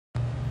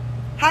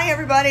Hi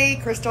everybody,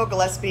 Crystal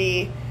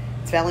Gillespie.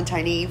 It's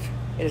Valentine Eve.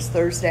 It is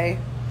Thursday.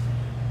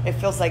 It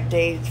feels like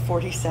day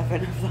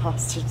 47 of the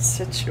hostage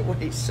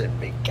situation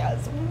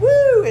because,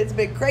 woo, it's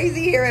been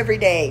crazy here every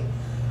day.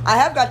 I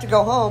have got to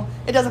go home.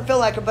 It doesn't feel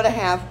like it, but I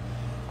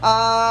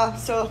have.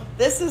 So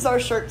this is our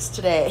shirts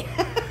today.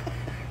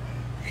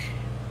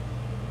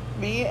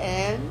 Me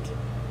and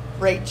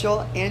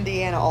Rachel and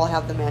Deanna all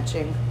have the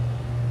matching.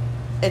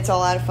 It's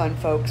all out of fun,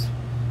 folks.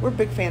 We're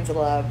big fans of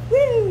love.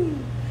 Woo!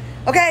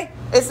 Okay,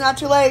 it's not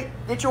too late.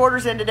 Get your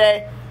orders in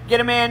today. Get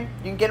them in.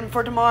 You can get them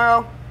for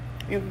tomorrow.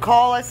 You can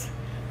call us,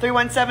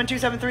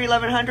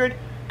 317-273-1100.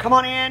 Come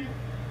on in.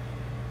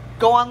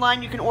 Go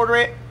online. You can order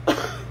it.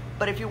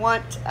 But if you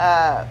want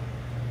to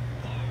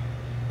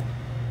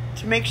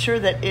make sure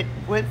that it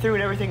went through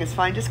and everything is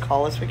fine, just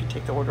call us. We can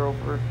take the order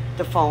over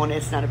the phone.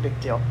 It's not a big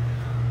deal.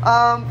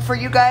 For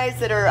you guys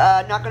that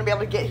are not going to be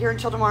able to get here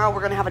until tomorrow, we're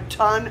going to have a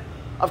ton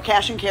of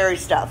cash and carry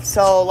stuff.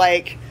 So,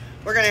 like,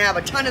 we're going to have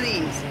a ton of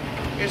these.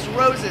 There's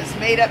roses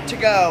made up to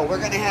go. We're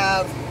going to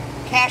have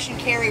cash and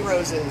carry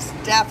roses,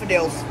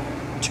 daffodils,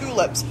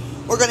 tulips.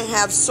 We're going to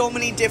have so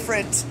many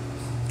different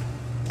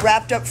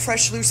wrapped up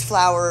fresh loose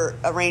flower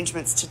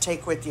arrangements to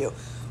take with you.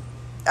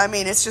 I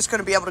mean, it's just going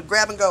to be able to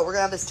grab and go. We're going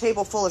to have this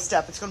table full of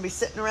stuff. It's going to be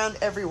sitting around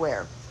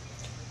everywhere.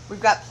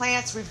 We've got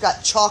plants. We've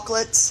got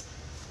chocolates.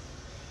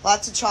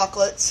 Lots of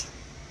chocolates.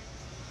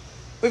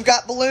 We've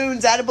got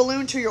balloons. Add a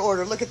balloon to your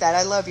order. Look at that.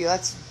 I love you.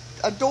 That's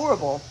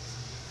adorable.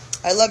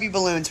 I love you,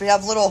 balloons. We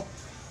have little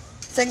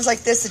things like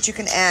this that you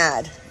can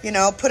add. You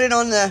know, put it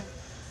on a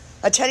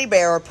teddy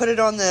bear or put it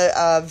on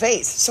the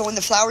vase. So when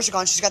the flowers are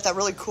gone, she's got that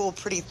really cool,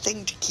 pretty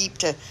thing to keep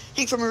to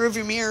hang from a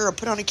rearview mirror or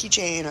put on a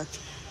keychain or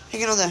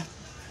hang it on the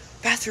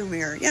bathroom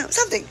mirror. You know,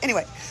 something.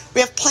 Anyway,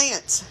 we have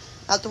plants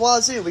out the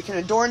wazoo. We can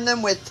adorn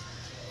them with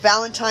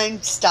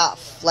Valentine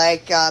stuff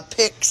like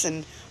picks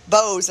and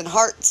bows and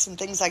hearts and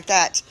things like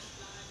that.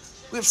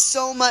 We have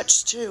so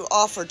much to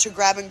offer to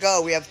grab and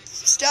go. We have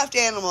stuffed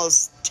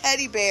animals,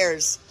 teddy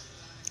bears,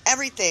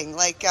 everything.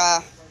 Like,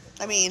 I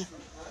mean,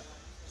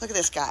 look at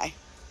this guy.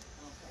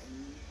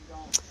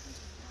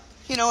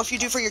 You know, if you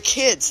do for your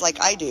kids like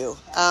I do,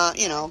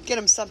 you know, get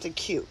them something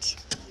cute.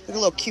 Look at a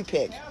little cute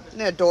pig. Isn't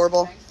that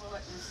adorable?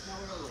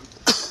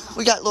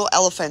 We got little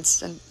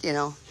elephants and, you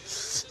know,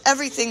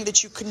 everything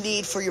that you could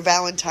need for your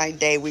Valentine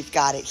Day, we've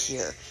got it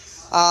here.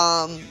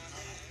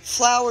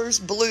 Flowers,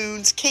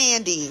 balloons,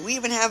 candy. We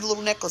even have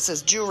little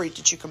necklaces, jewelry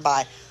that you can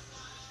buy.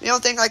 You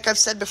don't think, like I've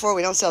said before,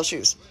 we don't sell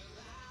shoes.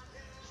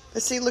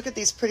 Let's see, look at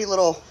these pretty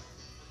little,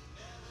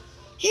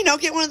 you know,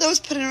 get one of those,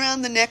 put it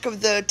around the neck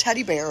of the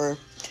teddy bear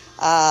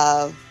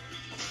or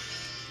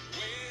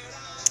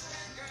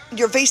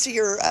your vase of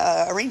your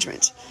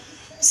arrangement.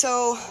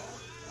 So,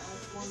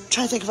 I'm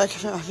trying to think if I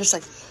can, I'm just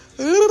like,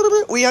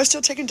 we are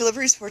still taking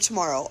deliveries for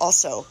tomorrow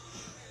also.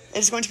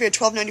 It's going to be a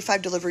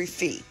 $12.95 delivery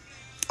fee.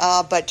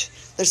 But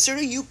the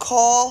sooner you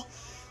call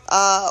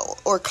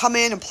or come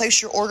in and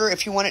place your order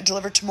if you want it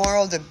delivered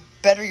tomorrow, the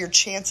better your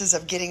chances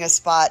of getting a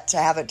spot to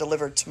have it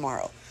delivered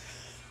tomorrow.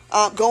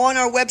 Go on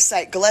our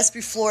website,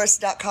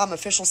 GillespieFlorist.com,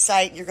 official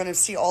site. You're going to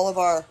see all of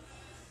our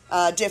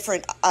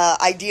different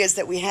ideas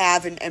that we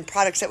have and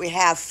products that we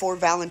have for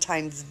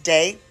Valentine's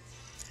Day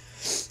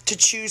to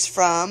choose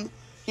from.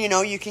 You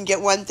know, you can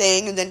get one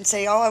thing and then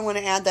say, oh, I want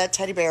to add that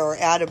teddy bear or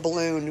add a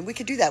balloon. And we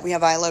could do that. We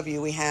have I Love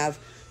You. We have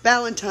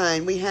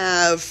Valentine. We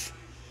have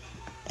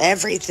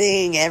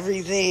everything.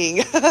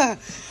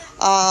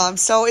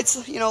 So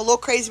it's, you know, a little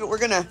crazy, but we're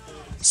going to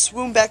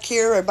swoon back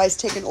here. Everybody's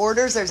taking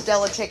orders. There's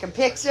Della taking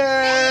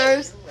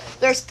pictures.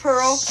 There's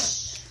Pearl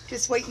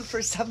just waiting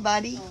for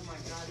somebody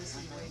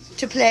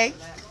to play.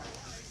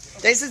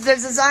 There's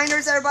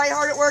designers. Everybody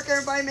hard at work.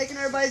 Everybody making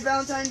everybody's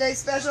Valentine's Day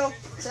special.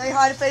 Say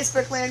hi to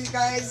Facebook land, you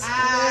guys.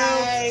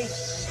 Hi.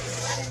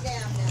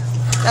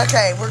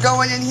 Okay, we're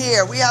going in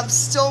here. We have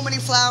so many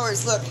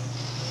flowers. Look,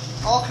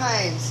 all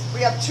kinds. We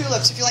have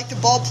tulips if you like the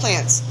bulb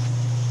plants.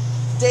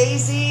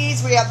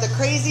 Daisies. We have the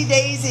crazy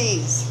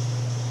daisies.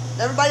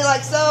 Everybody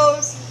likes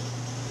those.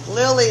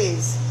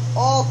 Lilies.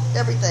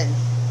 Everything.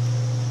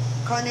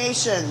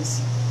 Carnations.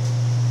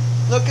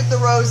 Look at the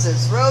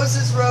roses.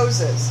 Roses.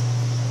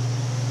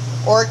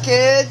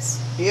 Orchids.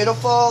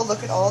 Beautiful.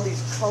 Look at all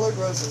these colored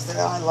roses.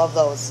 I love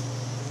those.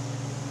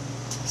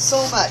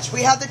 So much.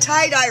 We have the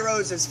tie-dye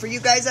roses for you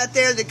guys out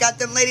there that got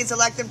them ladies that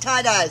like them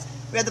tie-dyes.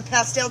 We have the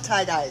pastel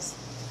tie-dyes.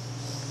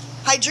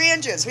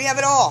 Hydrangeas. We have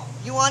it all.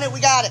 You want it?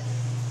 We got it.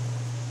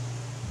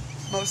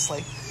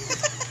 Mostly.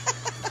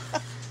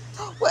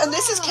 Well, and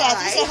this is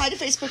Kathy. Say hi to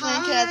Facebook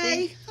land,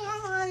 Kathy.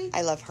 Hi.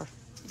 I love her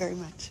very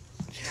much.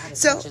 Not as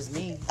So, much as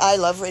me. I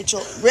love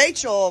Rachel.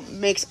 Rachel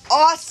makes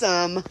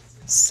awesome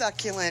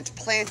succulent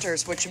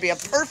planters, which would be a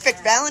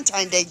perfect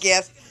Valentine Day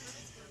gift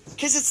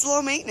because it's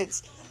low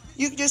maintenance.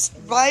 You can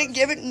just buy it and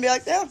give it and be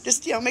like, oh,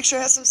 just, you know, make sure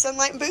it has some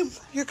sunlight and boom,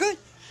 you're good.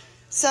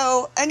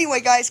 So anyway,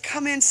 guys,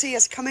 come in, see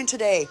us. Come in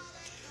today.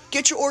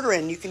 Get your order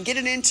in. You can get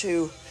it in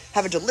to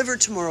have it delivered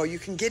tomorrow. You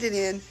can get it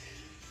in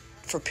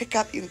for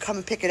pickup. You can come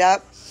and pick it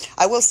up.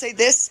 I will say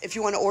this, if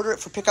you want to order it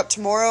for pickup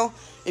tomorrow,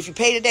 if you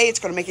pay today, it's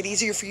going to make it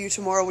easier for you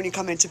tomorrow when you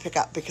come in to pick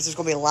up, because there's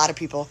going to be a lot of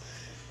people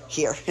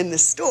here in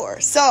this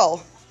store.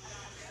 So,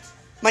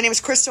 my name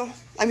is Crystal.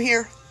 I'm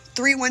here,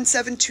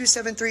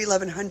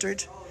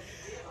 317-273-1100.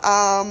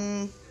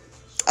 Oh,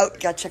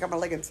 gotta check out my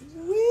leggings.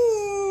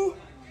 Woo!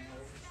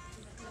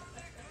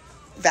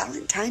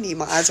 Valentine,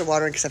 my eyes are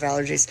watering because I have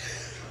allergies.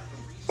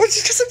 Or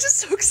just because I'm just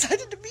so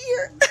excited to be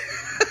here.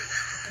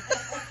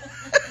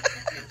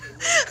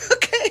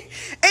 Okay.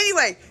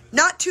 Anyway,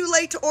 not too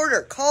late to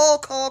order.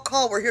 Call.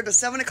 We're here till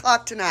 7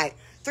 o'clock tonight.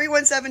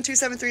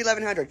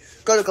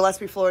 317-273-1100. Go to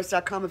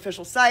GillespieFlorist.com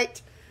official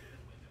site.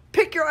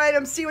 Pick your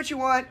item. See what you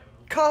want.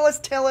 Call us.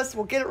 Tell us.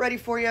 We'll get it ready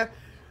for you.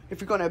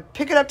 If you're going to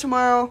pick it up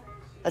tomorrow,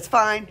 that's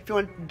fine. If you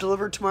want to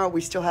deliver tomorrow,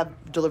 we still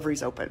have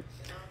deliveries open.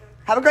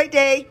 Have a great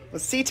day. We'll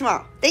see you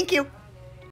tomorrow. Thank you.